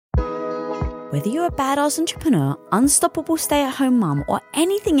Whether you're a badass entrepreneur, unstoppable stay-at-home mom, or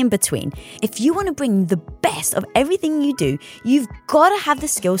anything in between, if you want to bring the best of everything you do, you've got to have the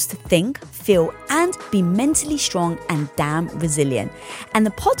skills to think, feel, and be mentally strong and damn resilient. And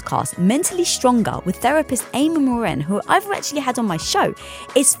the podcast, Mentally Stronger, with therapist Amy Morin, who I've actually had on my show,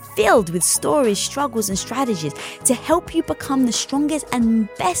 is filled with stories, struggles, and strategies to help you become the strongest and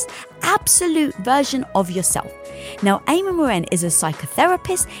best absolute version of yourself. Now, Amy Morin is a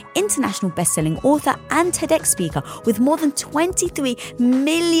psychotherapist, international best-selling author, and TEDx speaker with more than 23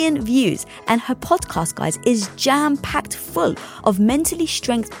 million views. And her podcast, guys, is jam-packed full of mentally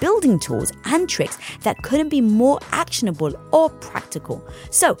strength building tools and tricks that couldn't be more actionable or practical.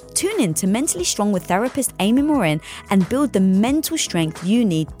 So tune in to Mentally Strong with therapist Amy Morin and build the mental strength you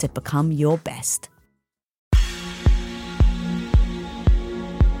need to become your best.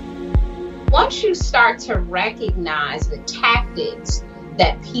 Once you start to recognize the tactics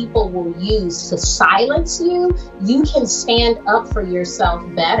that people will use to silence you, you can stand up for yourself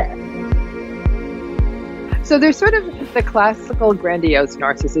better. So there's sort of the classical grandiose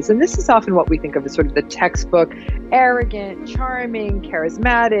narcissist, and this is often what we think of as sort of the textbook, arrogant, charming,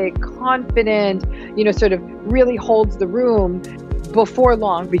 charismatic, confident, sort of really holds the room. Before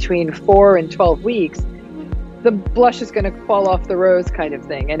long, between 4 and 12 weeks, the blush is going to fall off the rose kind of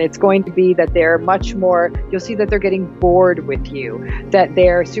thing. And it's going to be that they're much more, you'll see that they're getting bored with you, that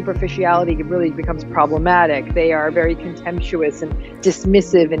their superficiality really becomes problematic. They are very contemptuous and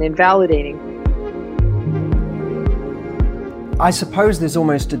dismissive and invalidating. I suppose there's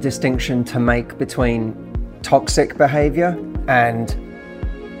almost a distinction to make between toxic behavior and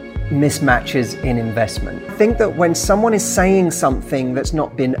mismatches in investment. I think that when someone is saying something that's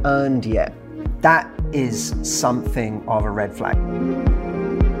not been earned yet, that is something of a red flag.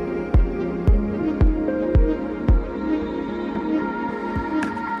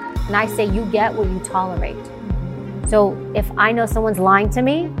 And I say you get what you tolerate. So if I know someone's lying to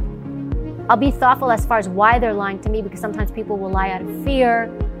me, I'll be thoughtful as far as why they're lying to me, because sometimes people will lie out of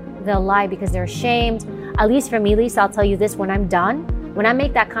fear. They'll lie because they're ashamed. At least for me, Lisa, I'll tell you this, when I'm done, when I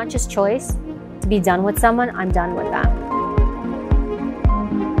make that conscious choice to be done with someone, I'm done with them.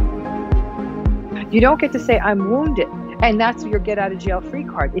 You don't get to say, I'm wounded, and that's your get out of jail free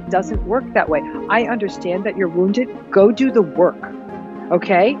card. It doesn't work that way. I understand that you're wounded. Go do the work,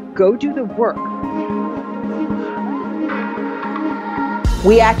 okay? Go do the work.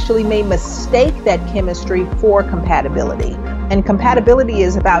 We actually may mistake that chemistry for compatibility. And compatibility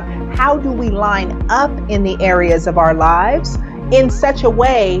is about how do we line up in the areas of our lives in such a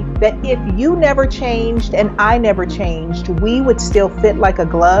way that if you never changed and I never changed, we would still fit like a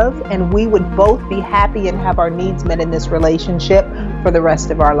glove and we would both be happy and have our needs met in this relationship for the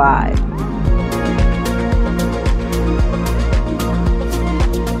rest of our lives.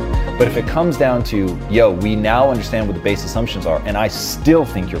 But if it comes down to, we now understand what the base assumptions are, and I still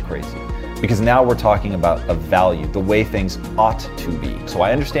think you're crazy, because now we're talking about a value, the way things ought to be. So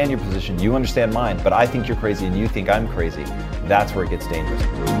I understand your position, you understand mine, but I think you're crazy and you think I'm crazy. That's where it gets dangerous.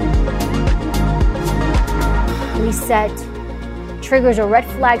 We set triggers or red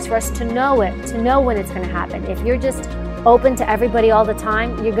flags for us to know it, to know when it's going to happen. If you're just open to everybody all the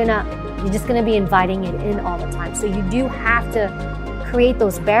time, you're just going to be inviting it in all the time. So you do have to create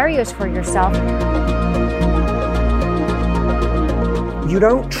those barriers for yourself. You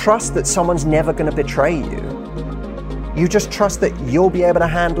don't trust that someone's never going to betray you. You just trust that you'll be able to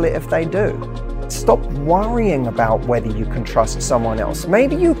handle it if they do. Stop worrying about whether you can trust someone else.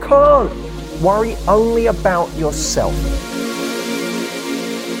 Maybe you can't. Worry only about yourself.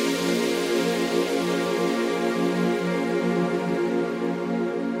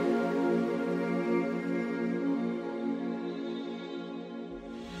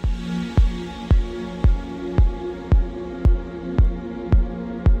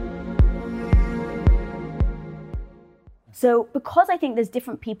 So because I think there's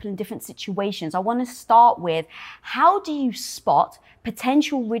different people in different situations, I want to start with, how do you spot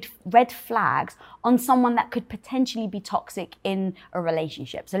potential red flags on someone that could potentially be toxic in a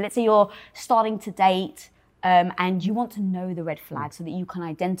relationship? So let's say you're starting to date and you want to know the red flags so that you can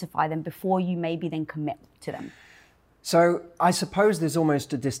identify them before you maybe then commit to them. So I suppose there's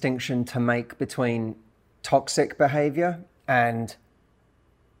almost a distinction to make between toxic behavior and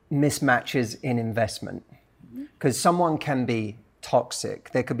mismatches in investment. Because someone can be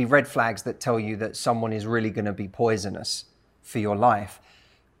toxic. There could be red flags that tell you that someone is really going to be poisonous for your life.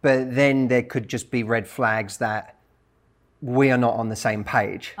 But then there could just be red flags that we are not on the same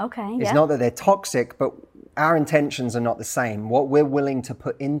page. Okay. It's not that they're toxic, but our intentions are not the same. What we're willing to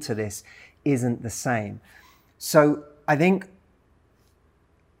put into this isn't the same. So I think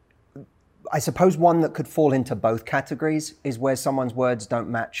I suppose one that could fall into both categories is where someone's words don't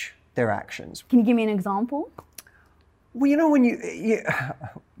match their actions. Can you give me an example? Well, when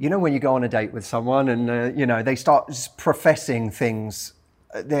you go on a date with someone and they start just professing things,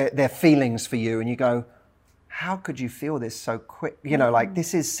 their feelings for you, and you go, how could you feel this so quick? Like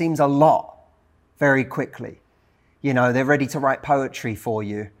seems a lot very quickly. They're ready to write poetry for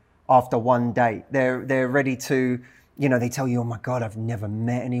you after one date. They're ready to, they tell you, oh my God, I've never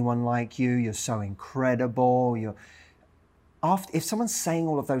met anyone like you. You're so incredible. If someone's saying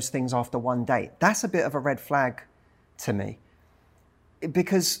all of those things after one date, that's a bit of a red flag to me,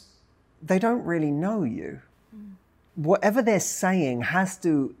 because they don't really know you. Whatever they're saying has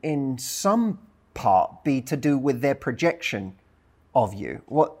to, in some part, be to do with their projection of you,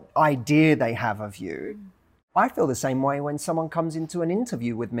 what idea they have of you. I feel the same way when someone comes into an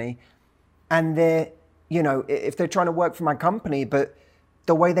interview with me and they're, if they're trying to work for my company, but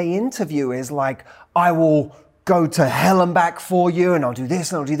the way they interview is like, I will go to hell and back for you, and I'll do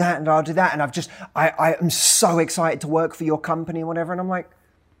this and I'll do that and I'll do that, and I am so excited to work for your company and whatever. And I'm like,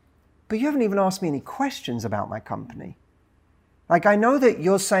 but you haven't even asked me any questions about my company. Like, I know that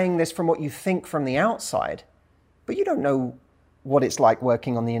you're saying this from what you think from the outside, but you don't know what it's like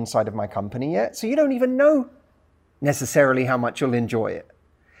working on the inside of my company yet. So you don't even know necessarily how much you'll enjoy it.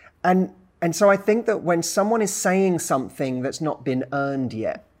 And so I think that when someone is saying something that's not been earned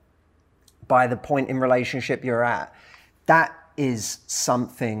yet by the point in relationship you're at, that is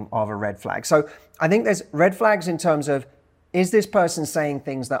something of a red flag. So I think there's red flags in terms of, is this person saying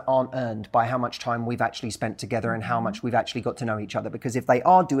things that aren't earned by how much time we've actually spent together and how much we've actually got to know each other? Because if they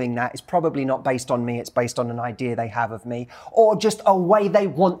are doing that, it's probably not based on me, it's based on an idea they have of me, or just a way they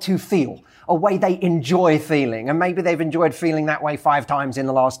want to feel, a way they enjoy feeling. And maybe they've enjoyed feeling that way 5 times in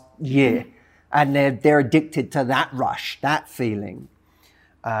the last year, and they're addicted to that rush, that feeling.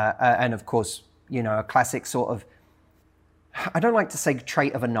 And of course, a classic sort of, I don't like to say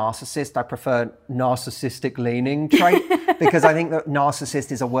trait of a narcissist. I prefer narcissistic leaning trait, because I think that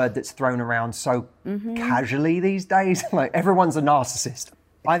narcissist is a word that's thrown around so casually these days. Like, everyone's a narcissist.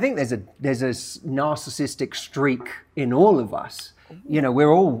 I think there's a narcissistic streak in all of us.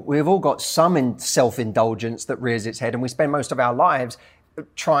 We've all got some self-indulgence that rears its head, and we spend most of our lives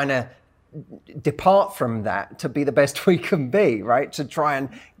trying to depart from that to be the best we can be, right? To try and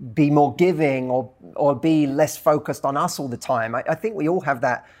be more giving or be less focused on us all the time. I think we all have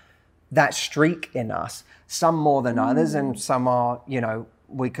that streak in us, some more than others, and some are,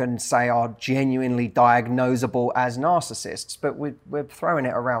 we can say are genuinely diagnosable as narcissists, but we're throwing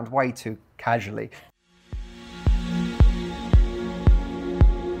it around way too casually.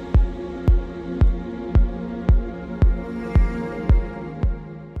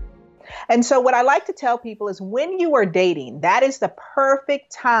 And so what I like to tell people is, when you are dating, that is the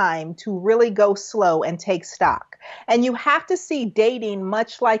perfect time to really go slow and take stock. And you have to see dating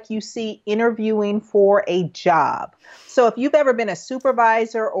much like you see interviewing for a job. So if you've ever been a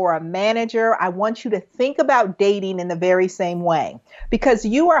supervisor or a manager, I want you to think about dating in the very same way, because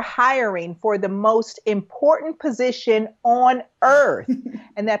you are hiring for the most important position on earth.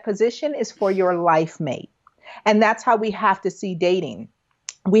 And that position is for your life mate. And that's how we have to see dating.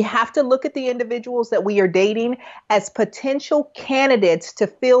 We have to look at the individuals that we are dating as potential candidates to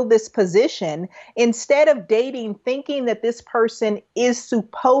fill this position, instead of dating thinking that this person is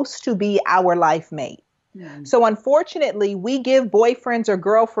supposed to be our life mate. So unfortunately, we give boyfriends or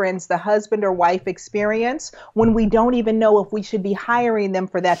girlfriends the husband or wife experience when we don't even know if we should be hiring them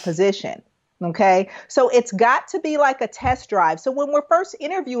for that position. Okay, so it's got to be like a test drive. So when we're first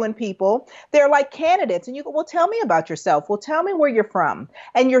interviewing people, they're like candidates, and you go, well, tell me about yourself. Well, tell me where you're from.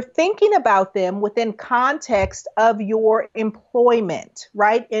 And you're thinking about them within context of your employment,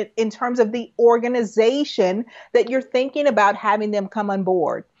 right? In terms of the organization that you're thinking about having them come on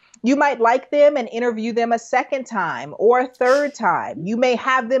board. You might like them and interview them a second time or a third time. You may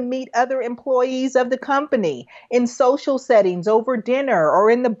have them meet other employees of the company in social settings over dinner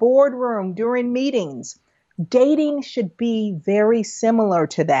or in the boardroom during meetings. Dating should be very similar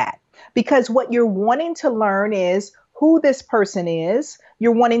to that, because what you're wanting to learn is who this person is.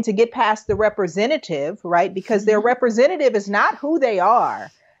 You're wanting to get past the representative, right? Because their representative is not who they are.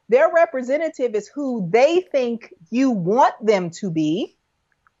 Their representative is who they think you want them to be.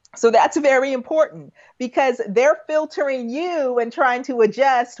 So that's very important, because they're filtering you and trying to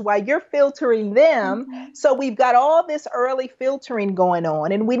adjust while you're filtering them. So we've got all this early filtering going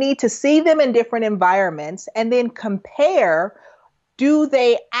on, and we need to see them in different environments and then compare, do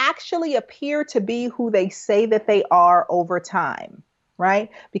they actually appear to be who they say that they are over time? right?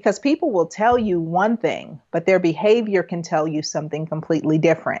 Because people will tell you one thing, but their behavior can tell you something completely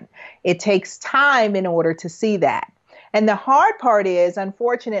different. It takes time in order to see that. And the hard part is,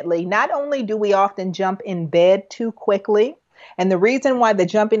 unfortunately, not only do we often jump in bed too quickly, and the reason why the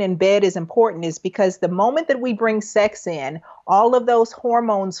jumping in bed is important is because the moment that we bring sex in, all of those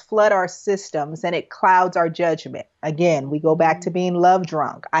hormones flood our systems and it clouds our judgment. Again, we go back to being love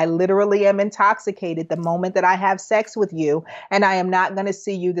drunk. I literally am intoxicated the moment that I have sex with you, and I am not going to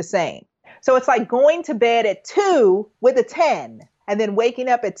see you the same. So it's like going to bed at 2 with a 10 and then waking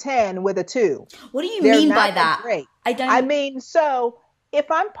up at 10 with a 2. What do you mean by that? Great. I mean, so if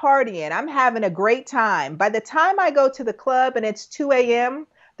I'm partying, I'm having a great time. By the time I go to the club and it's 2 a.m.,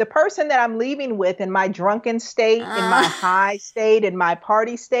 the person that I'm leaving with in my drunken state, in my high state, in my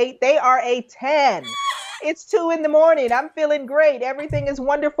party state, they are a 10. It's 2 in the morning. I'm feeling great. Everything is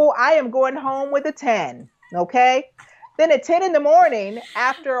wonderful. I am going home with a 10. Okay. Then at 10 in the morning,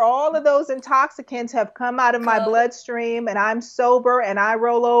 after all of those intoxicants have come out of my bloodstream and I'm sober and I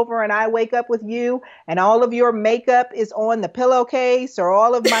roll over and I wake up with you and all of your makeup is on the pillowcase, or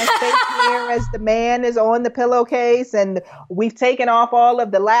all of my fake hair as the man is on the pillowcase, and we've taken off all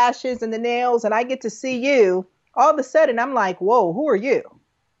of the lashes and the nails, and I get to see you, all of a sudden I'm like, whoa, who are you?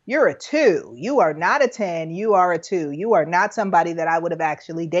 You're a 2. You are not a 10. You are a 2. You are not somebody that I would have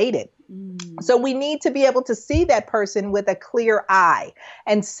actually dated. So we need to be able to see that person with a clear eye.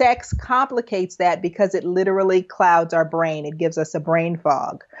 And sex complicates that because it literally clouds our brain. It gives us a brain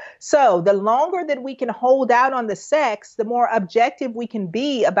fog. So the longer that we can hold out on the sex, the more objective we can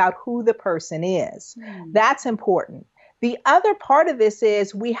be about who the person is. That's important. The other part of this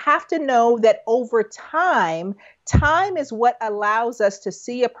is we have to know that over time, time is what allows us to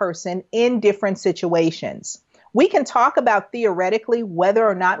see a person in different situations. We can talk about theoretically whether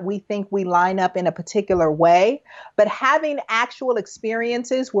or not we think we line up in a particular way, but having actual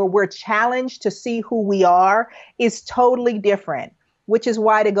experiences where we're challenged to see who we are is totally different, which is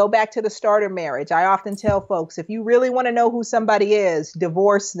why, to go back to the starter marriage, I often tell folks, if you really want to know who somebody is,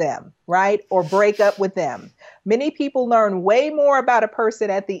 divorce them, right? Or break up with them. Many people learn way more about a person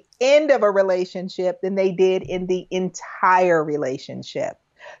at the end of a relationship than they did in the entire relationship.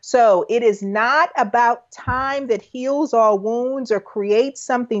 So it is not about time that heals all wounds or creates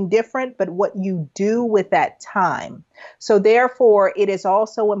something different, but what you do with that time. So therefore, it is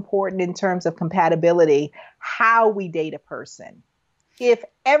also important in terms of compatibility, how we date a person. If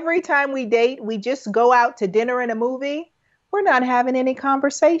every time we date, we just go out to dinner and a movie, we're not having any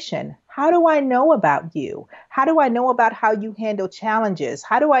conversation. How do I know about you? How do I know about how you handle challenges?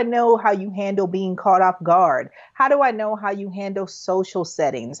 How do I know how you handle being caught off guard? How do I know how you handle social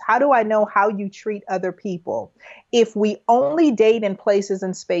settings? How do I know how you treat other people? If we only date in places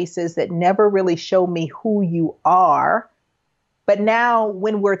and spaces that never really show me who you are, but now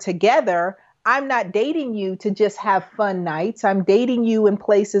when we're together, I'm not dating you to just have fun nights. I'm dating you in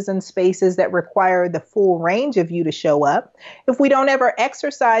places and spaces that require the full range of you to show up. If we don't ever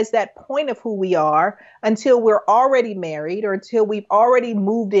exercise that point of who we are until we're already married, or until we've already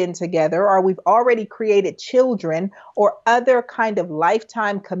moved in together, or we've already created children, or other kind of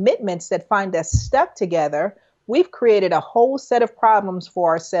lifetime commitments that find us stuck together, we've created a whole set of problems for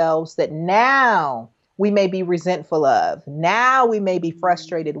ourselves that now we may be resentful of. Now we may be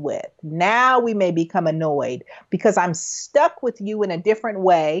frustrated with. Now we may become annoyed because I'm stuck with you in a different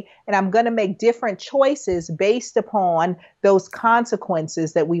way, and I'm going to make different choices based upon those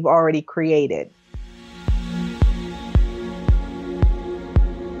consequences that we've already created.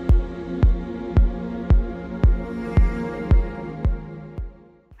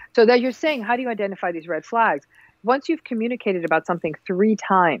 So that you're saying, how do you identify these red flags? Once you've communicated about something 3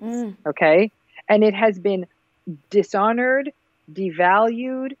 times, okay? And it has been dishonored,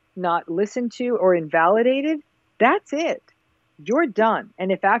 devalued, not listened to, or invalidated, that's it. You're done.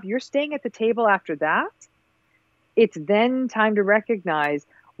 And if you're staying at the table after that, it's then time to recognize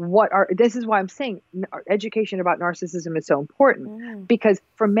this is why I'm saying education about narcissism is so important, because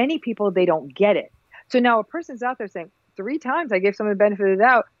for many people, they don't get it. So now a person's out there saying, 3 times I gave someone the benefit of the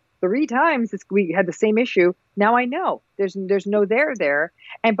doubt. 3 times we had the same issue. Now I know there's no there.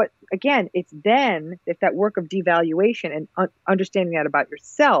 But again, it's then if that work of devaluation and understanding that about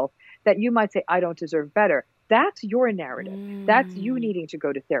yourself, that you might say, I don't deserve better. That's your narrative. That's you needing to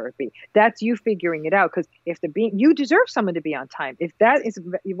go to therapy. That's you figuring it out. Because if you deserve someone to be on time. If that is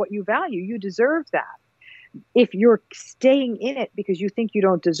what you value, you deserve that. If you're staying in it because you think you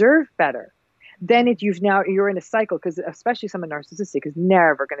don't deserve better, then you're in a cycle, because especially someone narcissistic is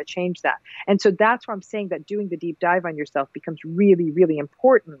never going to change that. And so that's where I'm saying that doing the deep dive on yourself becomes really, really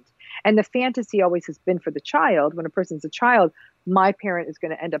important. And the fantasy always has been for the child, when a person's a child, my parent is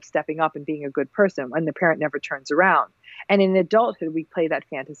going to end up stepping up and being a good person when the parent never turns around. And in adulthood, we play that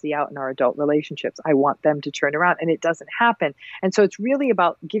fantasy out in our adult relationships. I want them to turn around, and it doesn't happen. And so it's really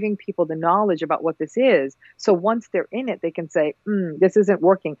about giving people the knowledge about what this is. So once they're in it, they can say, this isn't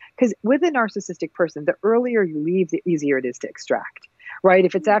working. Because with a narcissistic person, the earlier you leave, the easier it is to extract, right?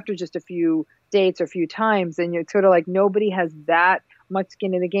 If it's after just a few dates or a few times, then you're sort of like, nobody has that much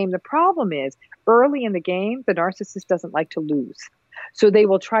skin in the game. The problem is early in the game, the narcissist doesn't like to lose. So they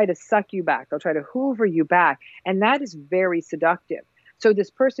will try to suck you back. They'll try to hoover you back. And that is very seductive. So this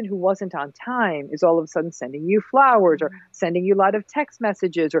person who wasn't on time is all of a sudden sending you flowers or sending you a lot of text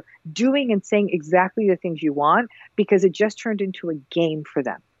messages or doing and saying exactly the things you want because it just turned into a game for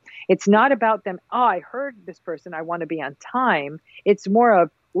them. It's not about them, I heard this person, I want to be on time. It's more of,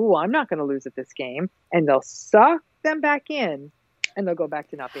 I'm not going to lose at this game. And they'll suck them back in. And they'll go back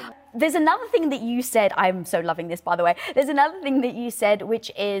to not being there. There's another thing that you said, I'm so loving this, by the way. There's another thing that you said,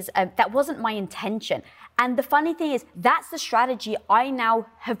 which is that wasn't my intention. And the funny thing is, that's the strategy I now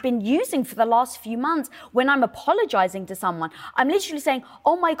have been using for the last few months. When I'm apologizing to someone, I'm literally saying,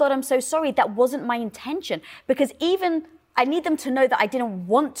 oh my God, I'm so sorry. That wasn't my intention. Because even I need them to know that I didn't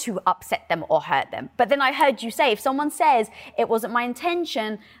want to upset them or hurt them. But then I heard you say, if someone says it wasn't my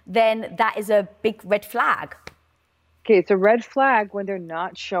intention, then that is a big red flag. Okay, it's a red flag when they're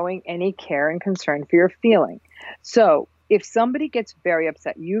not showing any care and concern for your feeling. So if somebody gets very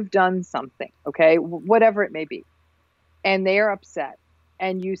upset, you've done something, okay, whatever it may be, and they are upset,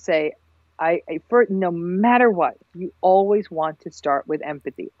 and you say, for no matter what, you always want to start with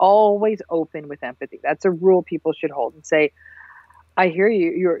empathy. Always open with empathy. That's a rule people should hold and say, I hear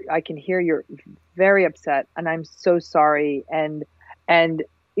you. I can hear you're very upset, and I'm so sorry. And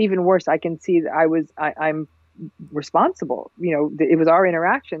even worse, I can see that I'm responsible. It was our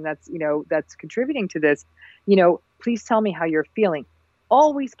interaction that's contributing to this. Please tell me how you're feeling.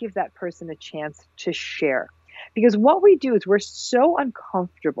 Always give that person a chance to share. Because what we do is we're so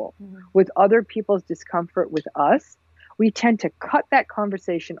uncomfortable with other people's discomfort with us, we tend to cut that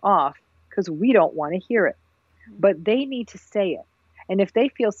conversation off because we don't want to hear it. But they need to say it. And if they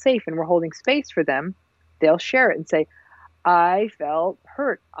feel safe and we're holding space for them, they'll share it and say, I felt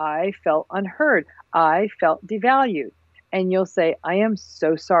hurt. I felt unheard. I felt devalued. And you'll say, I am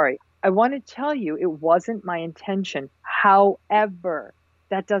so sorry. I want to tell you it wasn't my intention. However,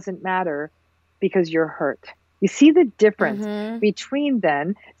 that doesn't matter because you're hurt. You see the difference between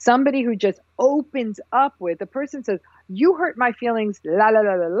then somebody who just opens up with, the person says, you hurt my feelings, la, la,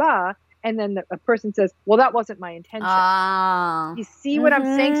 la, la, la. And then a person says, well, that wasn't my intention. You see what I'm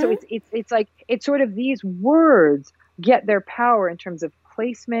saying? So it's like, it's sort of these words get their power in terms of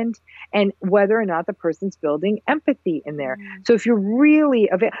placement and whether or not the person's building empathy in there. So if you're really,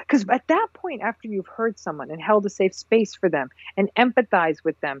 because at that point, after you've heard someone and held a safe space for them and empathized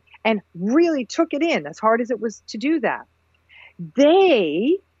with them and really took it in as hard as it was to do that,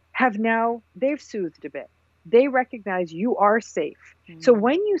 they've soothed a bit. They recognize you are safe. So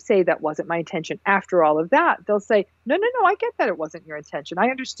when you say that wasn't my intention after all of that, they'll say, no, I get that it wasn't your intention. I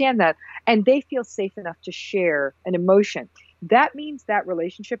understand that. And they feel safe enough to share an emotion. That means that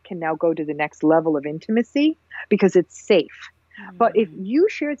relationship can now go to the next level of intimacy because it's safe. But if you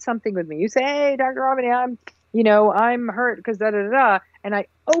shared something with me, you say, hey, Dr. Ramani, I'm hurt because da-da-da-da. And I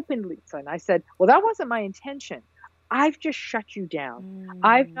openly said, and I said, well, that wasn't my intention. I've just shut you down.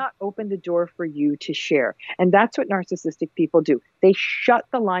 I've not opened the door for you to share. And that's what narcissistic people do. They shut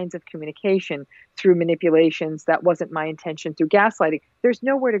the lines of communication through manipulations. That wasn't my intention, through gaslighting. There's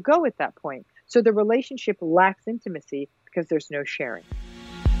nowhere to go at that point. So the relationship lacks intimacy because there's no sharing.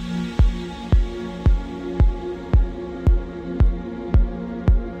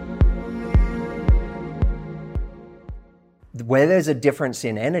 Where there's a difference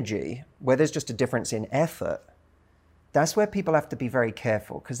in energy, where there's just a difference in effort, that's where people have to be very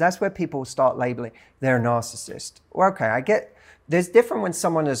careful, because that's where people start labeling, they're a narcissist. Well, okay, I get, there's different when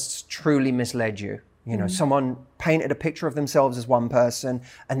someone has truly misled you. Someone painted a picture of themselves as one person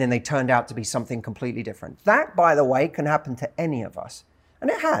and then they turned out to be something completely different. That, by the way, can happen to any of us. And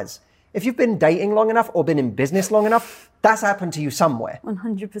it has. If you've been dating long enough or been in business long enough, that's happened to you somewhere.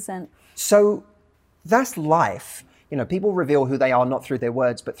 100%. So that's life. People reveal who they are not through their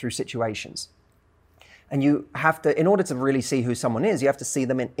words, but through situations. And you have to, in order to really see who someone is, you have to see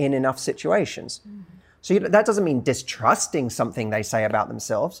them in enough situations. So that doesn't mean distrusting something they say about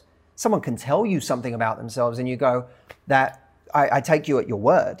themselves. Someone can tell you something about themselves and you go, that I take you at your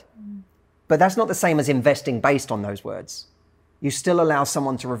word. But that's not the same as investing based on those words. You still allow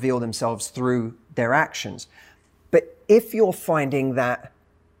someone to reveal themselves through their actions. But if you're finding that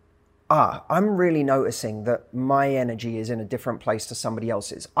I'm really noticing that my energy is in a different place to somebody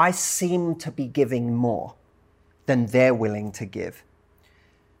else's. I seem to be giving more than they're willing to give.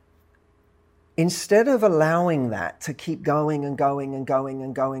 Instead of allowing that to keep going and going and going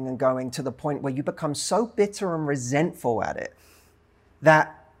and going and going to the point where you become so bitter and resentful at it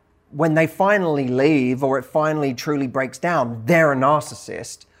that when they finally leave or it finally truly breaks down, they're a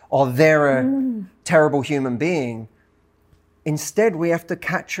narcissist or they're a terrible human being. Instead, we have to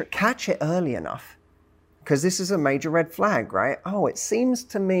catch it early enough, because this is a major red flag, right? Oh, it seems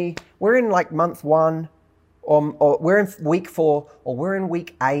to me we're in like month 1 or we're in week 4 or we're in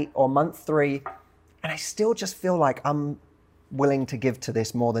week 8 or month 3, and I still just feel like I'm willing to give to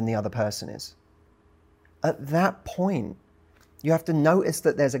this more than the other person is. At that point, you have to notice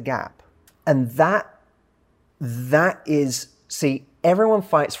that there's a gap. And that is, see, everyone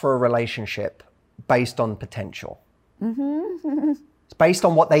fights for a relationship based on potential. It's based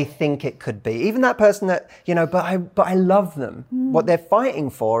on what they think it could be. Even that person that, but I love them. What they're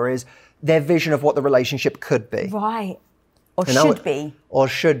fighting for is their vision of what the relationship could be. Right. Or should be. Or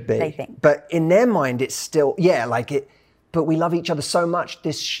should be. They think. But in their mind, it's still, but we love each other so much,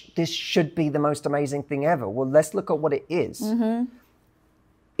 this should be the most amazing thing ever. Well, let's look at what it is. In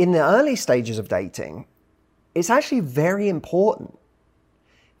the early stages of dating, it's actually very important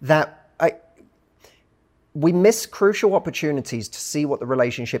that we miss crucial opportunities to see what the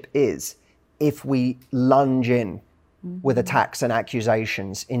relationship is if we lunge in with attacks and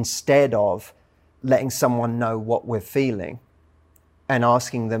accusations instead of letting someone know what we're feeling and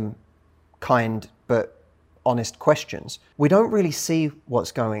asking them kind but honest questions. We don't really see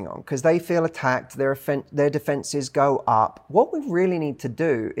what's going on because they feel attacked, their defenses go up. What we really need to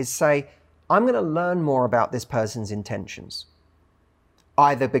do is say, I'm going to learn more about this person's intentions.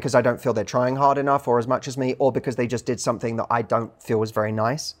 Either because I don't feel they're trying hard enough or as much as me, or because they just did something that I don't feel was very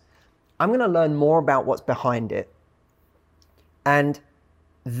nice. I'm going to learn more about what's behind it. And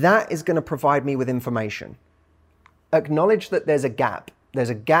that is going to provide me with information. Acknowledge that there's a gap. There's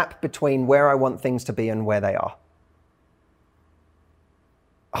a gap between where I want things to be and where they are.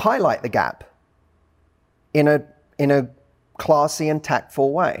 Highlight the gap in a classy and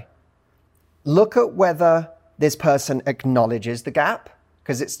tactful way. Look at whether this person acknowledges the gap,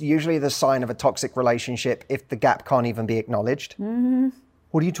 because it's usually the sign of a toxic relationship if the gap can't even be acknowledged.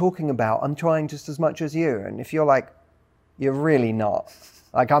 What are you talking about? I'm trying just as much as you. And if you're like, you're really not.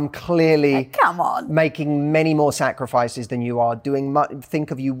 Like, I'm clearly come on, making many more sacrifices than you are,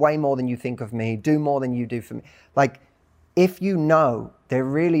 think of you way more than you think of me, do more than you do for me. Like, if you know there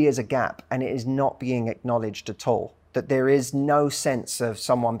really is a gap and it is not being acknowledged at all, that there is no sense of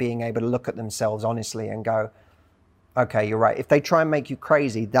someone being able to look at themselves honestly and go, okay, you're right. If they try and make you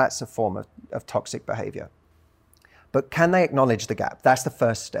crazy, that's a form of toxic behavior. But can they acknowledge the gap? That's the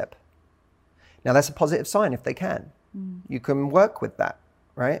first step. Now, that's a positive sign if they can. You can work with that,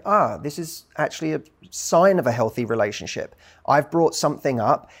 right? This is actually a sign of a healthy relationship. I've brought something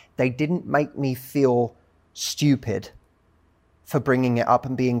up. They didn't make me feel stupid for bringing it up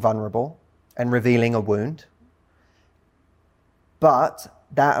and being vulnerable and revealing a wound. But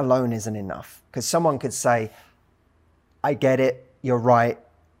that alone isn't enough, because someone could say, I get it, you're right,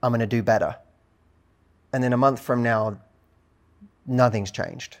 I'm going to do better. And then a month from now, nothing's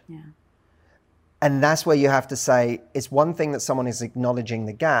changed. Yeah. And that's where you have to say, it's one thing that someone is acknowledging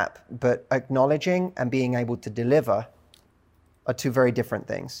the gap, but acknowledging and being able to deliver are two very different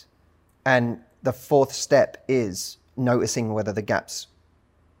things. And the fourth step is noticing whether the gap's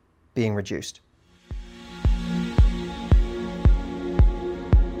being reduced.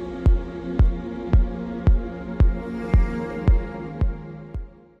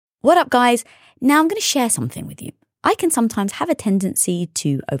 What up, guys? Now I'm going to share something with you. I can sometimes have a tendency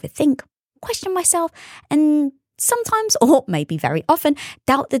to overthink, question myself, and sometimes, or maybe very often,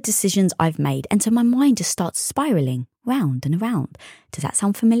 doubt the decisions I've made, and so my mind just starts spiraling round and around. Does that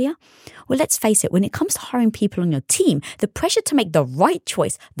sound familiar? Well, let's face it, when it comes to hiring people on your team, the pressure to make the right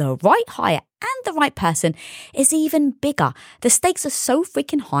choice, the right hire, and the right person is even bigger. The stakes are so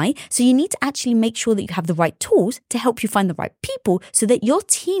freaking high, so you need to actually make sure that you have the right tools to help you find the right people so that your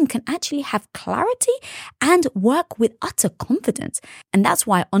team can actually have clarity and work with utter confidence. And that's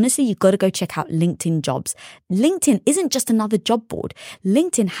why, honestly, you've got to go check out LinkedIn Jobs. LinkedIn isn't just another job board.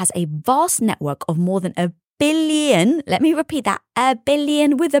 LinkedIn has a vast network of more than 1 billion, let me repeat that, a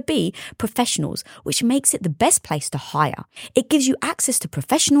billion with a B, professionals, which makes it the best place to hire. It gives you access to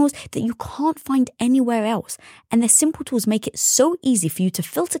professionals that you can't find anywhere else. And their simple tools make it so easy for you to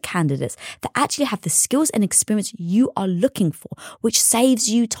filter candidates that actually have the skills and experience you are looking for, which saves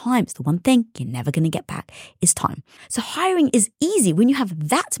you time. It's the one thing you're never going to get back is time. So hiring is easy when you have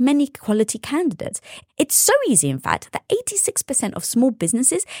that many quality candidates. It's so easy, in fact, that 86% of small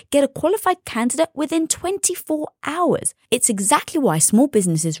businesses get a qualified candidate within 24 hours. It's exactly why small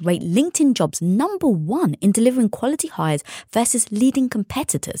businesses rate LinkedIn Jobs #1 in delivering quality hires versus leading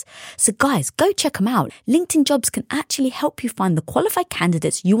competitors. So guys, go check them out. LinkedIn Jobs can actually help you find the qualified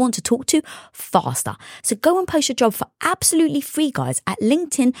candidates you want to talk to faster. So go and post your job for absolutely free, guys, at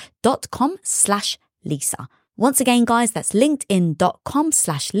linkedin.com/Lisa. Once again, guys, that's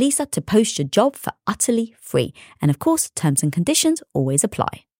linkedin.com/Lisa to post your job for utterly free. And of course, terms and conditions always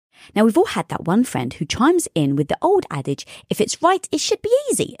apply. Now, we've all had that one friend who chimes in with the old adage, if it's right, it should be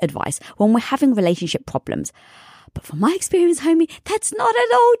easy advice when we're having relationship problems. But from my experience, homie, that's not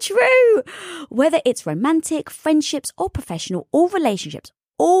at all true. Whether it's romantic, friendships, or professional, all relationships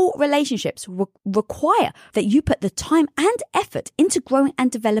require that you put the time and effort into growing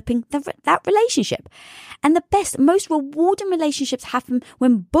and developing that relationship. And the best, most rewarding relationships happen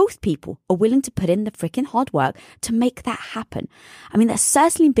when both people are willing to put in the freaking hard work to make that happen. I mean, that's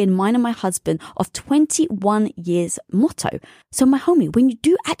certainly been mine and my husband of 21 years motto. So my homie, when you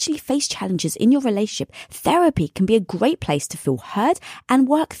do actually face challenges in your relationship, therapy can be a great place to feel heard and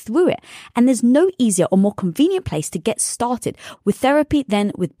work through it. And there's no easier or more convenient place to get started with therapy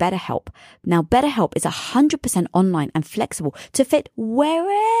than with BetterHelp. Now, BetterHelp is 100% online and flexible to fit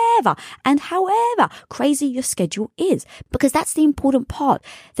wherever and however crazy your schedule is, because that's the important part,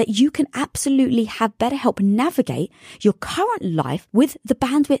 that you can absolutely have BetterHelp navigate your current life with the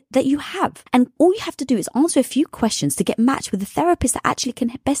bandwidth that you have. And all you have to do is answer a few questions to get matched with a therapist that actually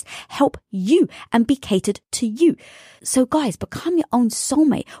can best help you and be catered to you. So guys, become your own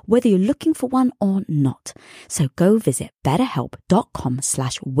soulmate, whether you're looking for one or not. So go visit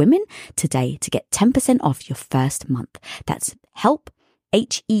betterhelp.com/women today to get 10% off your first month. That's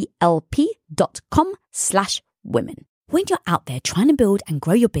help.com/women. When you're out there trying to build and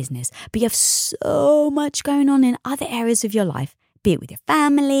grow your business, but you have so much going on in other areas of your life, be it with your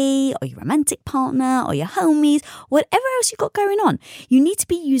family or your romantic partner or your homies, whatever else you've got going on, you need to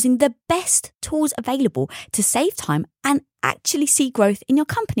be using the best tools available to save time and actually see growth in your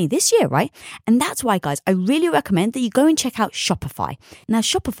company this year, right? And that's why, guys, I really recommend that you go and check out Shopify. Now,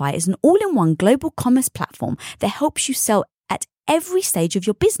 Shopify is an all-in-one global commerce platform that helps you sell at every stage of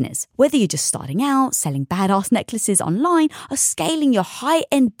your business. Whether you're just starting out, selling badass necklaces online, or scaling your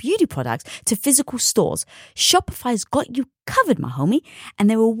high-end beauty products to physical stores, Shopify's got you covered, my homie. And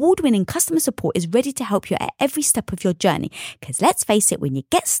their award-winning customer support is ready to help you at every step of your journey. Because let's face it, when you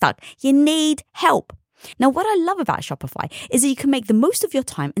get stuck, you need help. Now, what I love about Shopify is that you can make the most of your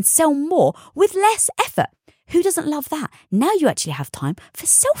time and sell more with less effort. Who doesn't love that? Now you actually have time for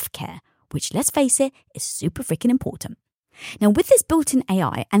self-care, which, let's face it, is super freaking important. Now, with this built-in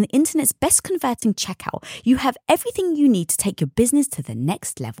AI and the internet's best converting checkout, you have everything you need to take your business to the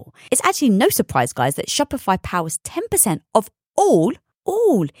next level. It's actually no surprise, guys, that Shopify powers 10% of all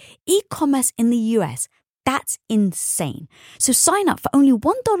e-commerce in the US. That's insane. So sign up for only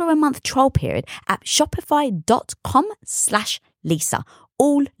 $1 a month trial period at shopify.com/Lisa,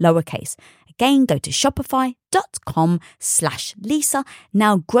 all lowercase. Again, go to shopify.com/Lisa.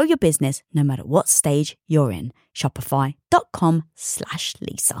 Now grow your business no matter what stage you're in.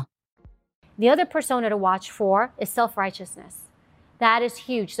 Shopify.com/Lisa. The other persona to watch for is self-righteousness. That is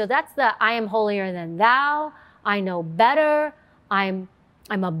huge. So that's the I am holier than thou, I know better, I'm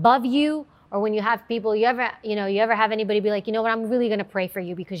above you. Or when you have people, you ever have anybody be like, you know what, I'm really going to pray for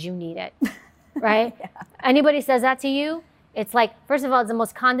you because you need it, right? Yeah. Anybody says that to you, it's like, first of all, it's the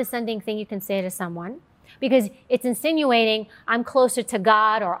most condescending thing you can say to someone, because it's insinuating I'm closer to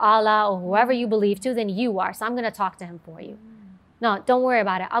God or Allah or whoever you believe to than you are, so I'm going to talk to him for you. No, don't worry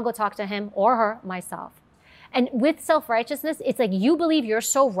about it. I'll go talk to him or her myself. And with self-righteousness, it's like you believe you're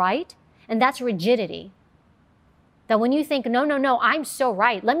so right, and that's rigidity. That when you think, no, I'm so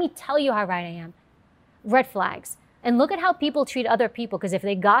right. Let me tell you how right I am. Red flags. And look at how people treat other people. Because if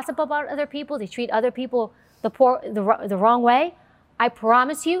they gossip about other people, they treat other people the wrong way, I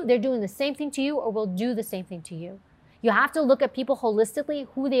promise you they're doing the same thing to you or will do the same thing to you. You have to look at people holistically,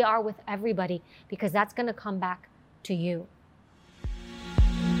 who they are with everybody, because that's going to come back to you.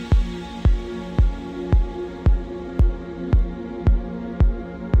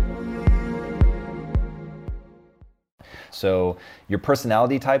 So your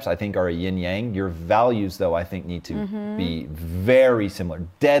personality types, I think, are a yin yang. Your values, though, I think need to be very similar,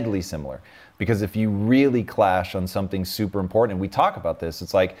 deadly similar. Because if you really clash on something super important, and we talk about this,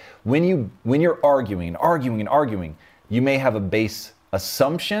 it's like when you're arguing, you may have a base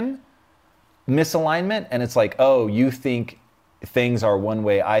assumption misalignment, and it's like, oh, you think things are one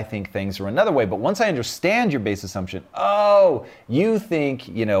way, I think things are another way. But once I understand your base assumption, oh, you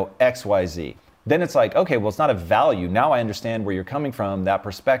think, X, Y, Z, then it's like, okay, well, it's not a value. Now I understand where you're coming from, that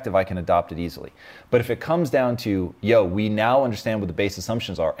perspective, I can adopt it easily. But if it comes down to, yo, we now understand what the base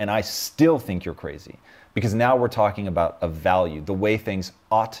assumptions are, and I still think you're crazy, because now we're talking about a value, the way things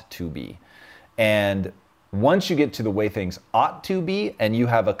ought to be. And once you get to the way things ought to be and you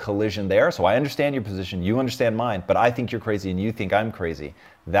have a collision there, so I understand your position, you understand mine, but I think you're crazy and you think I'm crazy,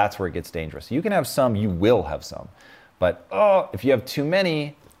 that's where it gets dangerous. You can have some, you will have some, but if you have too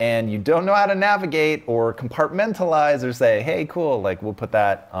many and you don't know how to navigate or compartmentalize or say, hey, cool, like we'll put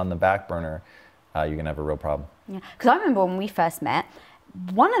that on the back burner, you're gonna have a real problem. Yeah, because I remember when we first met,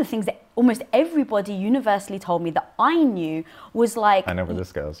 one of the things that almost everybody universally told me that I knew was like, I know where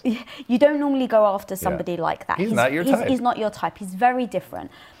this goes. You don't normally go after somebody like that. He's not your type. He's not your type. He's very different.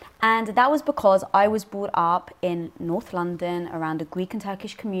 And that was because I was brought up in North London around a Greek and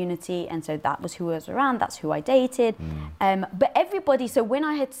Turkish community. And so that was who I was around. That's who I dated. But everybody, so when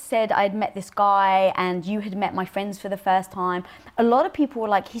I had said I'd met this guy and you had met my friends for the first time, a lot of people were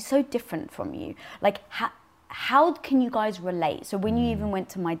like, he's so different from you. Like, how can you guys relate? So when you even went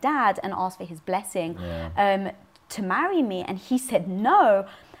to my dad and asked for his blessing to marry me, and he said no,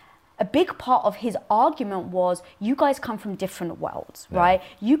 a big part of his argument was, you guys come from different worlds, right?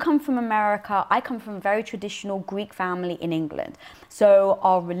 You come from America, I come from a very traditional Greek family in England. So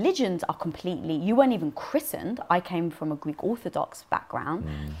our religions are completely, you weren't even christened. I came from a Greek Orthodox background.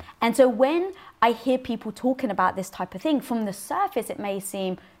 And so when I hear people talking about this type of thing, from the surface, it may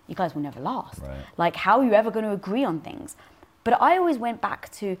seem, you guys will never last. Right. Like, how are you ever going to agree on things? But I always went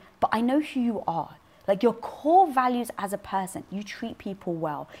back to, but I know who you are. Like, your core values as a person, you treat people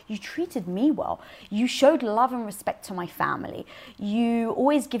well. You treated me well. You showed love and respect to my family. You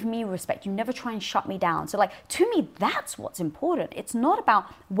always give me respect. You never try and shut me down. So, like, to me, that's what's important. It's not about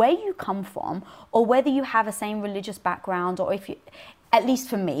where you come from or whether you have a same religious background, or if you, at least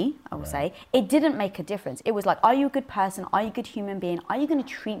for me, I will say, it didn't make a difference. It was like, are you a good person? Are you a good human being? Are you going to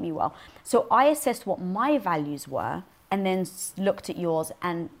treat me well? So I assessed what my values were and then looked at yours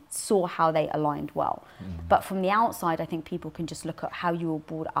and saw how they aligned well. But from the outside, I think people can just look at how you were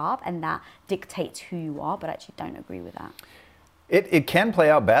brought up and that dictates who you are, but actually don't agree with that. It can play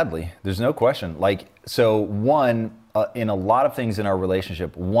out badly. There's no question. Like, so one, in a lot of things in our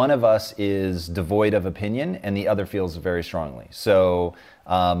relationship, one of us is devoid of opinion and the other feels very strongly. So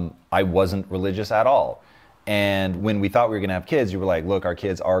I wasn't religious at all. And when we thought we were going to have kids, you were like, look, our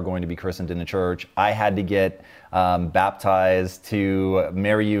kids are going to be christened in a church. I had to get baptized to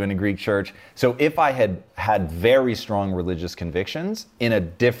marry you in a Greek church. So if I had had very strong religious convictions in a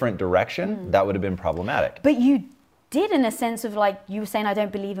different direction, that would have been problematic. But you did, in a sense of, like, you were saying, I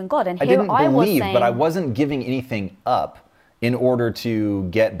don't believe in God. And I here didn't I was believe, saying, but I wasn't giving anything up in order to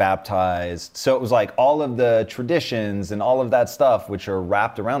get baptized. So it was like all of the traditions and all of that stuff which are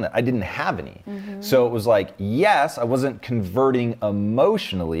wrapped around that, I didn't have any. So it was like, yes, I wasn't converting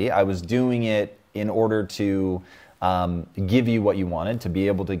emotionally. I was doing it in order to give you what you wanted, to be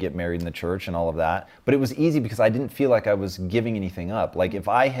able to get married in the church and all of that. But it was easy because I didn't feel like I was giving anything up. Like, if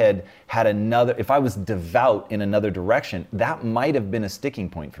I had another, if I was devout in another direction, that might have been a sticking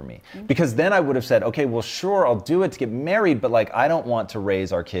point for me. Because then I would have said, okay, well, sure, I'll do it to get married, but like, I don't want to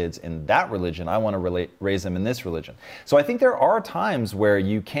raise our kids in that religion. I want to raise them in this religion. So I think there are times where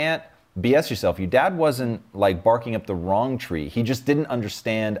you can't BS yourself. Your dad wasn't like barking up the wrong tree. He just didn't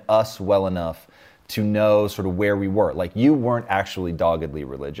understand us well enough to know sort of where we were. Like, you weren't actually doggedly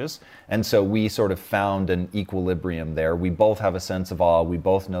religious. And so we sort of found an equilibrium there. We both have a sense of awe. We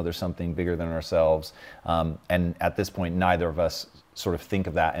both know there's something bigger than ourselves. And at this point, neither of us sort of think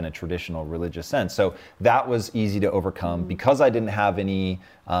of that in a traditional religious sense. So that was easy to overcome. Because I didn't have any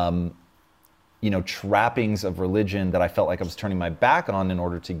trappings of religion that I felt like I was turning my back on in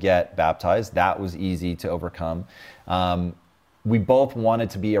order to get baptized. That was easy to overcome. We both wanted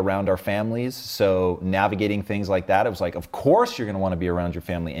to be around our families, so navigating things like that, it was like, of course you're going to want to be around your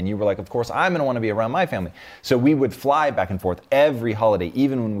family. And you were like, of course I'm going to want to be around my family. So we would fly back and forth every holiday,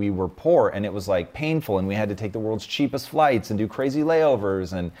 even when we were poor, and it was like painful, and we had to take the world's cheapest flights and do crazy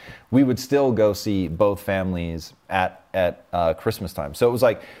layovers, and we would still go see both families at Christmas time. So it was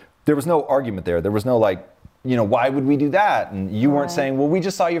like, there was no argument there. There was no like, why would we do that? And you weren't saying, well, we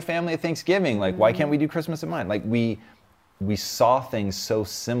just saw your family at Thanksgiving. Like, why can't we do Christmas at mine? Like, we saw things so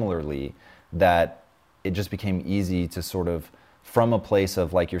similarly that it just became easy to sort of, from a place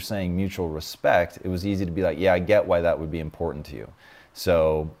of, like you're saying, mutual respect, it was easy to be like, yeah, I get why that would be important to you.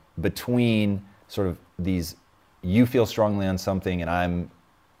 So between sort of these, you feel strongly on something and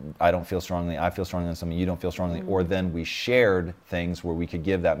I don't feel strongly, I feel strongly on something, you don't feel strongly, or then we shared things where we could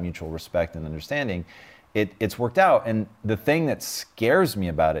give that mutual respect and understanding, it's worked out. And the thing that scares me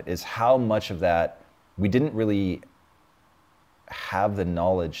about it is how much of that we didn't really have the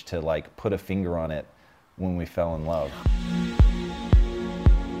knowledge to like put a finger on it when we fell in love.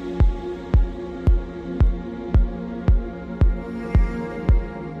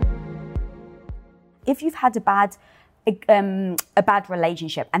 If you've had a bad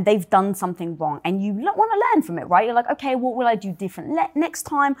relationship and they've done something wrong and you want to learn from it, right? You're like, okay, what will I do different next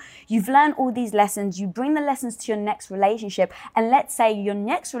time? You've learned all these lessons, you bring the lessons to your next relationship, and let's say your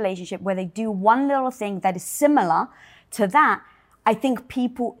next relationship where they do one little thing that is similar to that, I think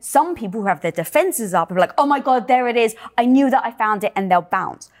some people who have their defenses up are like, oh my God, there it is, I knew that I found it, and they'll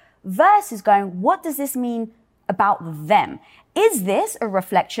bounce. Versus going, what does this mean about them? Is this a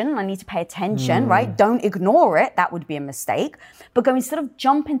reflection? I need to pay attention, right? Don't ignore it. That would be a mistake. But go, instead of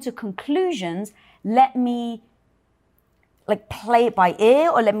jump into conclusions, let me like play it by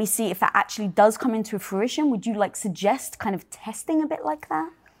ear, or let me see if that actually does come into fruition. Would you like suggest kind of testing a bit like that?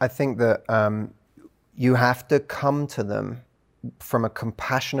 I think that you have to come to them from a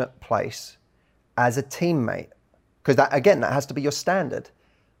compassionate place as a teammate. Because that, again, that has to be your standard.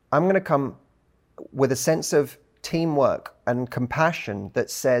 I'm going to come with a sense of teamwork and compassion that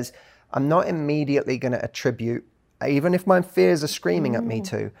says, I'm not immediately going to attribute, even if my fears are screaming at me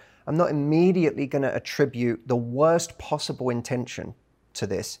too, I'm not immediately going to attribute the worst possible intention to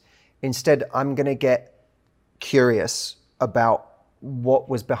this. Instead, I'm going to get curious about what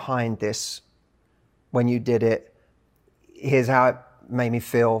was behind this when you did it. Here's how it made me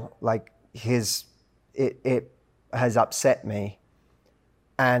feel, like it has upset me.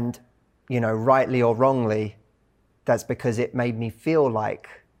 And, you know, rightly or wrongly, that's because it made me feel like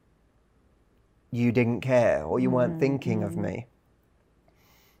you didn't care or you weren't thinking of me.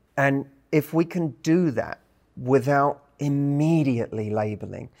 And if we can do that without immediately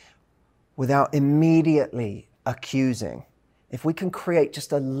labeling, without immediately accusing, if we can create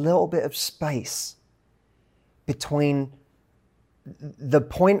just a little bit of space between the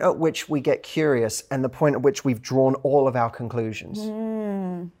point at which we get curious and the point at which we've drawn all of our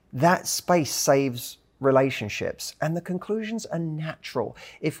conclusions, that space saves relationships, and the conclusions are natural.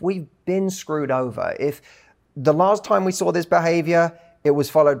 If we've been screwed over, if the last time we saw this behavior, it was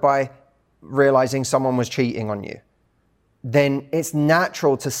followed by realizing someone was cheating on you, then it's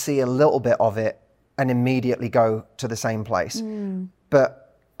natural to see a little bit of it and immediately go to the same place.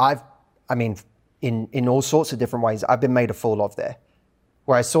 But in all sorts of different ways, I've been made a fool of there,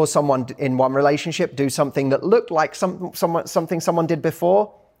 where I saw someone in one relationship do something that looked like something someone did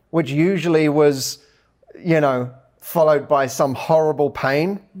before, which usually was, you know, followed by some horrible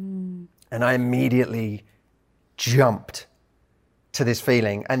pain. And I immediately jumped to this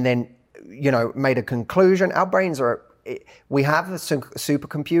feeling and then, you know, made a conclusion. Our brains we have a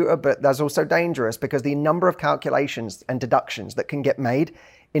supercomputer, but that's also dangerous because the number of calculations and deductions that can get made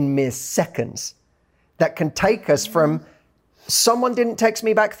in mere seconds that can take us from someone didn't text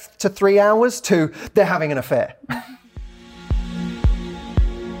me back to 3 hours to they're having an affair.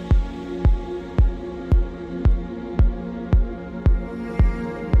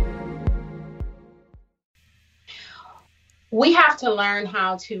 We have to learn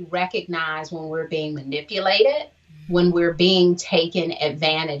how to recognize when we're being manipulated, when we're being taken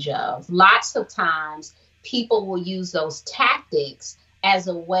advantage of. Lots of times people will use those tactics as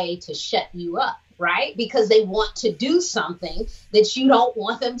a way to shut you up, right? Because they want to do something that you don't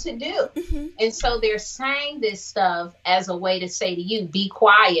want them to do. And so they're saying this stuff as a way to say to you, be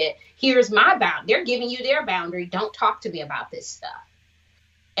quiet. Here's my boundary. They're giving you their boundary. Don't talk to me about this stuff.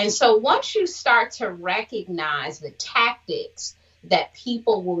 And so once you start to recognize the tactics that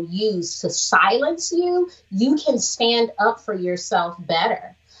people will use to silence you, you can stand up for yourself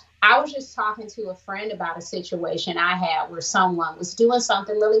better. I was just talking to a friend about a situation I had where someone was doing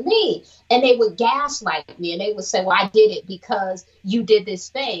something really mean, and they would gaslight me, and they would say, well, I did it because you did this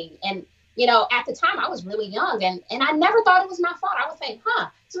thing. And, you know, at the time I was really young, and I never thought it was my fault. I would think,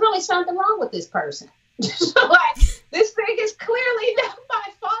 there's really something wrong with this person. So like, this thing is clearly not my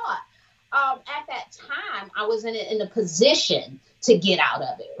fault. At that time, I was in a position to get out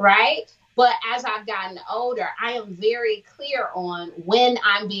of it, right? But as I've gotten older, I am very clear on when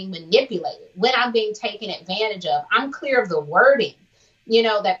I'm being manipulated, when I'm being taken advantage of. I'm clear of the wording.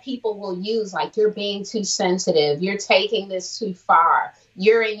 that people will use, like, you're being too sensitive, you're taking this too far,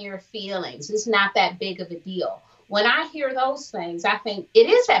 you're in your feelings, it's not that big of a deal. When I hear those things, I think it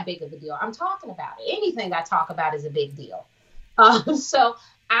is that big of a deal. I'm talking about it. Anything I talk about is a big deal. So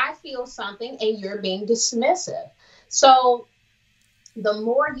I feel something and you're being dismissive. So the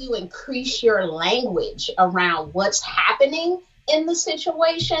more you increase your language around what's happening in the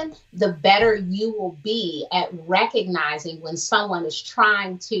situation, the better you will be at recognizing when someone is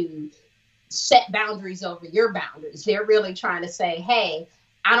trying to set boundaries over your boundaries. They're really trying to say, hey,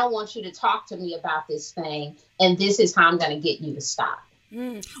 I don't want you to talk to me about this thing, and this is how I'm going to get you to stop.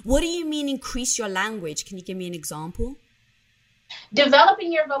 What do you mean increase your language? Can you give me an example?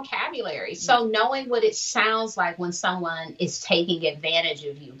 Developing your vocabulary. So knowing what it sounds like when someone is taking advantage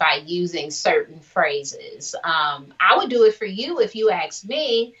of you by using certain phrases. I would do it for you if you asked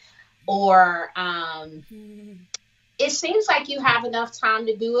me, or it seems like you have enough time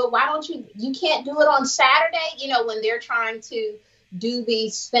to do it. Why don't you can't do it on Saturday, when they're trying to do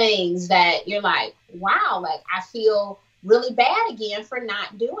these things that you're like, wow, like I feel really bad again for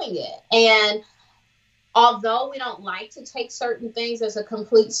not doing it. And although we don't like to take certain things as a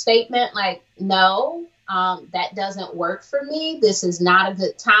complete statement, like, no, that doesn't work for me. This is not a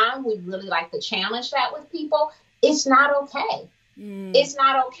good time. We'd really like to challenge that with people. It's not okay. It's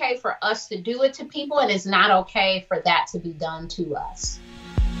not okay for us to do it to people, and it's not okay for that to be done to us.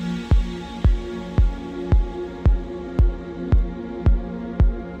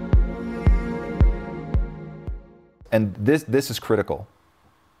 And this is critical.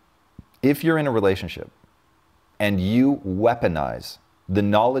 If you're in a relationship and you weaponize the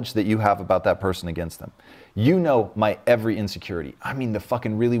knowledge that you have about that person against them, my every insecurity. I mean, the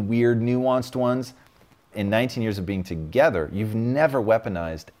fucking really weird, nuanced ones. In 19 years of being together, you've never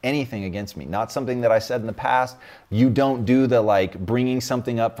weaponized anything against me. Not something that I said in the past. You don't do the bringing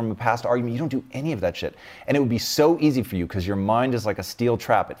something up from a past argument. You don't do any of that shit. And it would be so easy for you because your mind is like a steel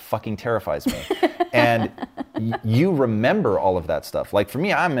trap. It fucking terrifies me. And you remember all of that stuff. Like for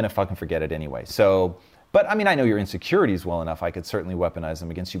me, I'm gonna fucking forget it anyway. So, but I mean, I know your insecurities well enough. I could certainly weaponize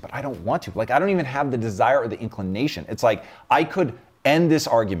them against you, but I don't want to. Like, I don't even have the desire or the inclination. It's like, I could end this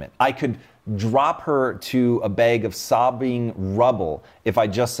argument. I could drop her to a bag of sobbing rubble if I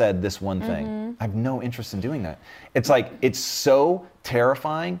just said this one thing. I have no interest in doing that. It's like, it's so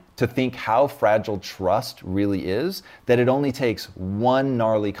terrifying to think how fragile trust really is that it only takes one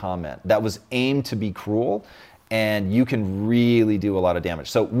gnarly comment that was aimed to be cruel, and you can really do a lot of damage.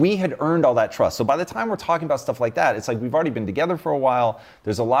 So we had earned all that trust. So by the time we're talking about stuff like that, it's like we've already been together for a while.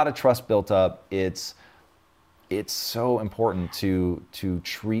 There's a lot of trust built up. It's so important to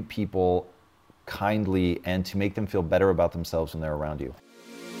treat people kindly and to make them feel better about themselves when they're around you.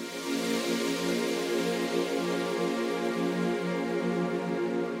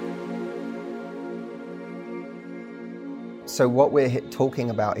 So what we're talking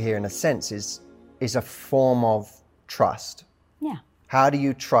about here, in a sense, is a form of trust. Yeah. How do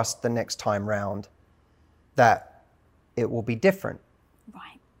you trust the next time round that it will be different?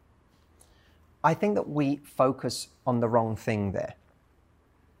 Right. I think that we focus on the wrong thing there.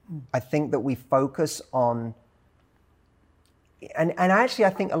 I think that we focus on, and actually I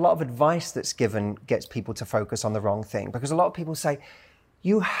think a lot of advice that's given gets people to focus on the wrong thing, because a lot of people say,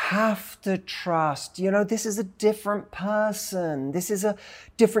 you have to trust, this is a different person, this is a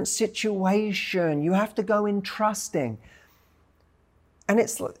different situation, you have to go in trusting. And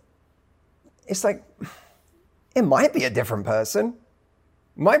it's like, it might be a different person,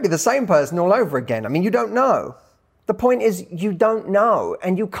 it might be the same person all over again. I mean, you don't know. The point is, you don't know,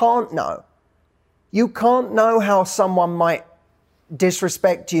 and you can't know. You can't know how someone might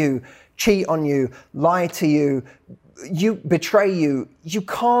disrespect you, cheat on you, lie to you, betray you. You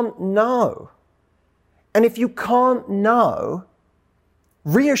can't know. And if you can't know,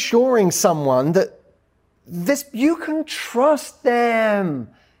 reassuring someone that you can trust them,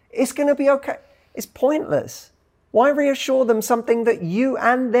 it's going to be okay, it's pointless. Why reassure them something that you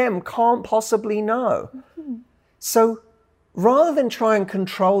and them can't possibly know? So rather than try and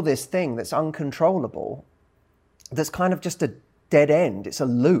control this thing that's uncontrollable, that's kind of just a dead end, it's a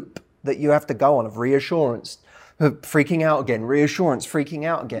loop that you have to go on of reassurance, freaking out again, reassurance, freaking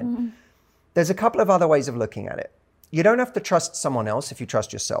out again. There's a couple of other ways of looking at it. You don't have to trust someone else if you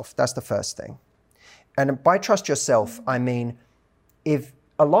trust yourself. That's the first thing. And by trust yourself, I mean, if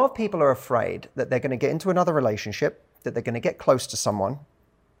a lot of people are afraid that they're going to get into another relationship, that they're going to get close to someone,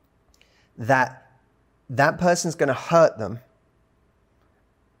 that person's going to hurt them,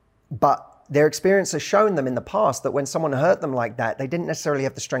 but their experience has shown them in the past that when someone hurt them like that, they didn't necessarily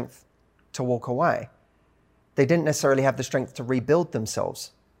have the strength to walk away. they didn't necessarily have the strength to rebuild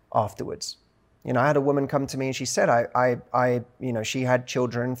themselves afterwards. You know, I had a woman come to me and she said, she had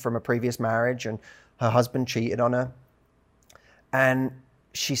children from a previous marriage and her husband cheated on her. And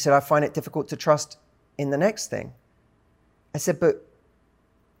she said, I find it difficult to trust in the next thing. I said, but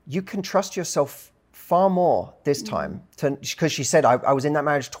you can trust yourself far more this time, because she said, I was in that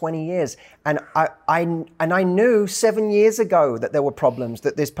marriage 20 years and I knew 7 years ago that there were problems,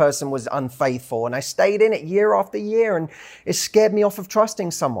 that this person was unfaithful, and I stayed in it year after year and it scared me off of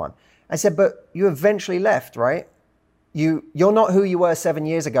trusting someone. I said, but you eventually left, right? You're not who you were 7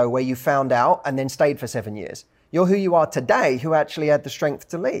 years ago where you found out and then stayed for 7 years. You're who you are today, who actually had the strength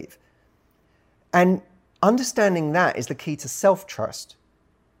to leave. And understanding that is the key to self-trust.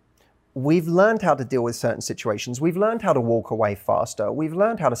 We've learned how to deal with certain situations. We've learned how to walk away faster. We've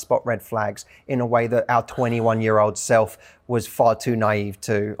learned how to spot red flags in a way that our 21-year-old self was far too naive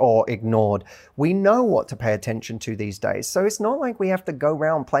to or ignored. We know what to pay attention to these days. So it's not like we have to go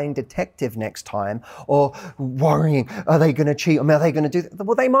around playing detective next time or worrying, are they going to cheat on me? Are they going to do that?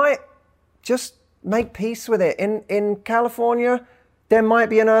 Well, they might. Just make peace with it. In California, there might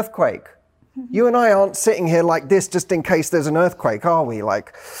be an earthquake. You and I aren't sitting here like this just in case there's an earthquake, are we?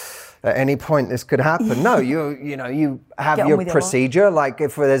 Like, at any point this could happen. No, you have your procedure. Like,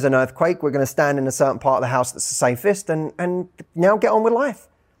 if there's an earthquake, we're going to stand in a certain part of the house that's the safest, and now get on with life.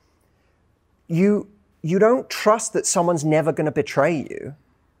 You don't trust that someone's never going to betray you.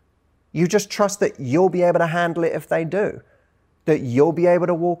 You just trust that you'll be able to handle it if they do, that you'll be able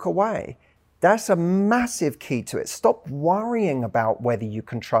to walk away. That's a massive key to it. Stop worrying about whether you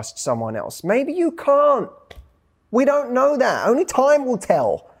can trust someone else. Maybe you can't. We don't know that. Only time will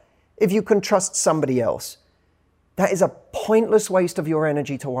tell if you can trust somebody else. That is a pointless waste of your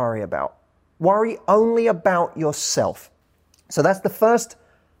energy to worry about. Worry only about yourself. So that's the first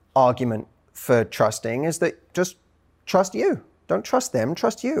argument for trusting, is that just trust you. Don't trust them,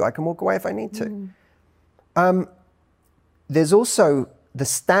 trust you. I can walk away if I need to. There's also the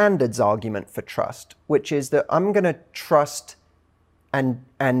standards argument for trust, which is that I'm going to trust and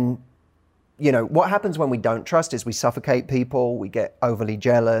what happens when we don't trust is we suffocate people, we get overly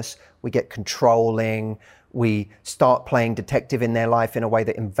jealous, we get controlling, we start playing detective in their life in a way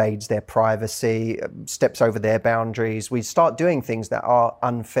that invades their privacy, steps over their boundaries. We start doing things that are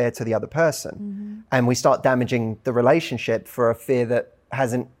unfair to the other person. And we start damaging the relationship for a fear that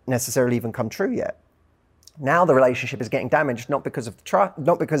hasn't necessarily even come true yet. Now the relationship is getting damaged, not because of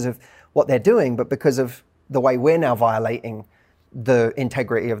not because of what they're doing, but because of the way we're now violating the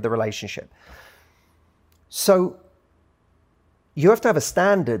integrity of the relationship. So you have to have a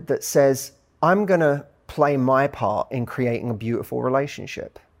standard that says, I'm going to play my part in creating a beautiful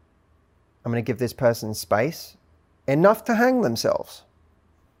relationship. I'm going to give this person space, enough to hang themselves,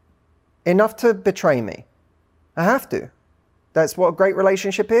 enough to betray me. I have to. That's what a great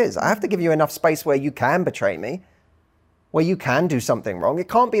relationship is. I have to give you enough space where you can betray me, where you can do something wrong. It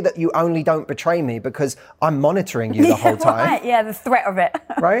can't be that you only don't betray me because I'm monitoring you the whole time. Right. Yeah, the threat of it.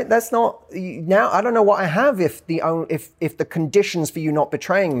 Right? That's not, now I don't know what I have if the conditions for you not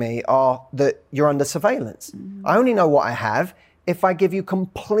betraying me are that you're under surveillance. I only know what I have if I give you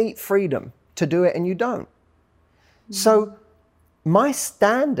complete freedom to do it and you don't. So my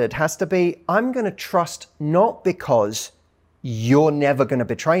standard has to be, I'm going to trust not because you're never going to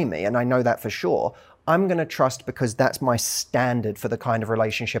betray me, and I know that for sure. I'm going to trust because that's my standard for the kind of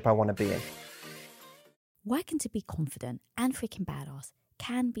relationship I want to be in. Working to be confident and freaking badass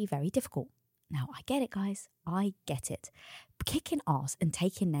can be very difficult. Now, I get it, guys. I get it. Kicking ass and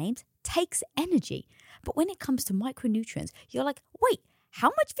taking names takes energy. But when it comes to micronutrients, you're like, wait, how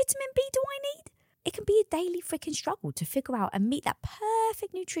much vitamin B do I need? It can be a daily freaking struggle to figure out and meet that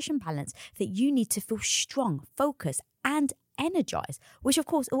perfect nutrition balance that you need to feel strong, focused, and energized, which of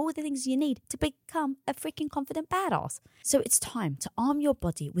course are all the things you need to become a freaking confident badass. So it's time to arm your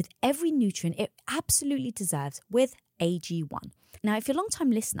body with every nutrient it absolutely deserves with AG1. Now, if you're a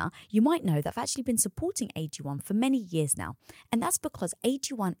long-time listener, you might know that I've actually been supporting AG1 for many years now. And that's because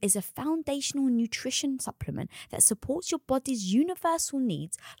AG1 is a foundational nutrition supplement that supports your body's universal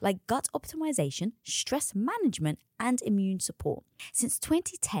needs like gut optimization, stress management, and immune support. Since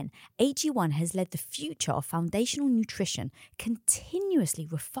 2010, AG1 has led the future of foundational nutrition, continuously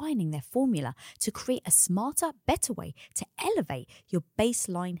refining their formula to create a smarter, better way to elevate your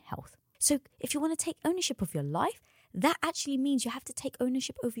baseline health. So if you want to take ownership of your life, that actually means you have to take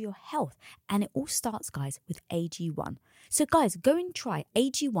ownership over your health. And it all starts, guys, with AG1. So guys, go and try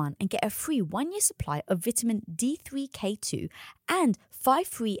AG1 and get a free 1-year supply of vitamin D3K2 and 5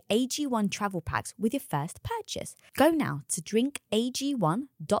 free AG1 travel packs with your first purchase. Go now to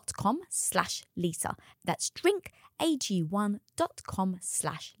drinkag1.com/Lisa. That's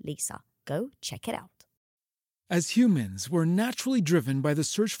drinkag1.com/Lisa. Go check it out. As humans, we're naturally driven by the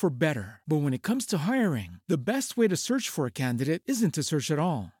search for better. But when it comes to hiring, the best way to search for a candidate isn't to search at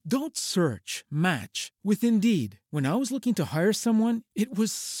all. Don't search, match with Indeed. When I was looking to hire someone, it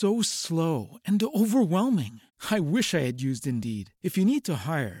was so slow and overwhelming. I wish I had used Indeed. If you need to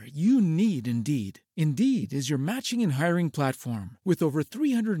hire, you need Indeed. Indeed is your matching and hiring platform with over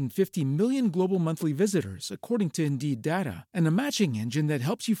 350 million global monthly visitors, according to Indeed data, and a matching engine that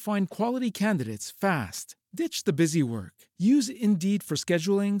helps you find quality candidates fast. Ditch the busy work. Use Indeed for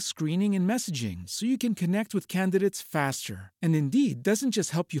scheduling, screening, and messaging so you can connect with candidates faster. And Indeed doesn't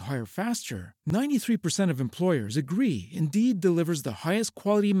just help you hire faster. 93% of employers agree Indeed delivers the highest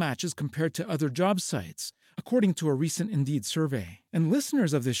quality matches compared to other job sites, according to a recent Indeed survey. And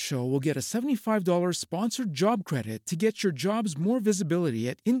listeners of this show will get a $75 sponsored job credit to get your jobs more visibility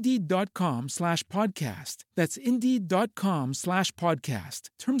at Indeed.com/podcast. That's Indeed.com/podcast.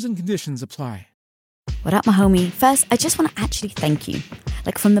 Terms and conditions apply. What up, my homie? First, I just want to actually thank you.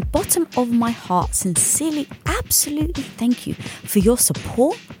 Like, from the bottom of my heart, sincerely, absolutely thank you for your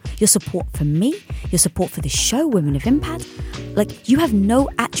support for me, your support for the show, Women of Impact. Like, you have no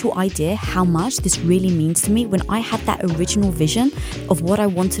actual idea how much this really means to me when I had that original vision of what I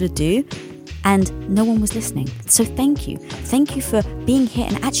wanted to do and no one was listening. So thank you. Thank you for being here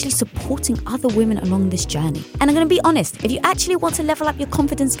and actually supporting other women along this journey. And I'm going to be honest, if you actually want to level up your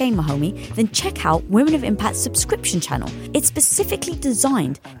confidence game, my homie, then check out Women of Impact's subscription channel. It's specifically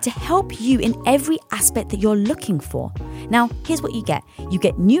designed to help you in every aspect that you're looking for. Now, here's what you get. You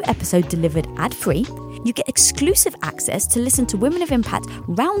get new episode delivered ad-free. You get exclusive access to listen to Women of Impact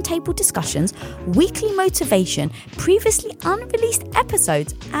roundtable discussions, weekly motivation, previously unreleased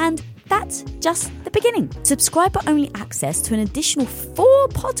episodes, and that's just the beginning. Subscriber-only access to an additional 4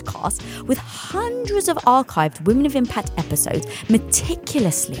 podcasts with hundreds of archived Women of Impact episodes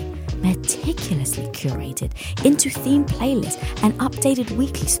meticulously curated into themed playlists and updated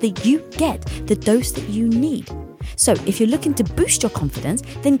weekly so that you get the dose that you need. So if you're looking to boost your confidence,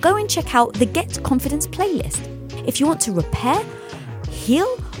 then go and check out the Get Confidence playlist. If you want to repair, heal,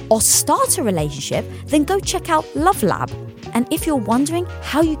 or start a relationship, then go check out Love Lab. And if you're wondering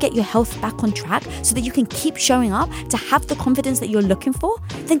how you get your health back on track so that you can keep showing up to have the confidence that you're looking for,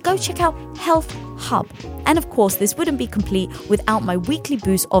 then go check out Health Hub. And of course, this wouldn't be complete without my weekly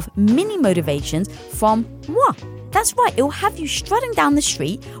boost of mini motivations from moi. That's right, it will have you strutting down the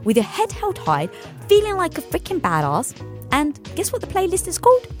street with your head held high, feeling like a freaking badass. And guess what the playlist is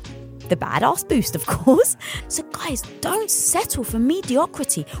called? The Badass Boost, of course. So guys, don't settle for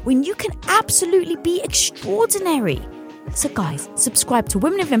mediocrity when you can absolutely be extraordinary. So guys, subscribe to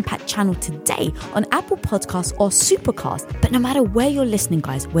Women of Impact channel today on Apple Podcasts or Supercast. But no matter where you're listening,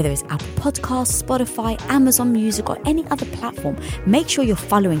 guys, whether it's Apple Podcasts, Spotify, Amazon Music, or any other platform, make sure you're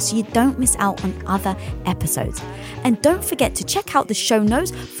following so you don't miss out on other episodes. And don't forget to check out the show notes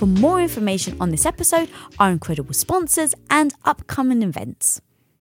for more information on this episode, our incredible sponsors, and upcoming events.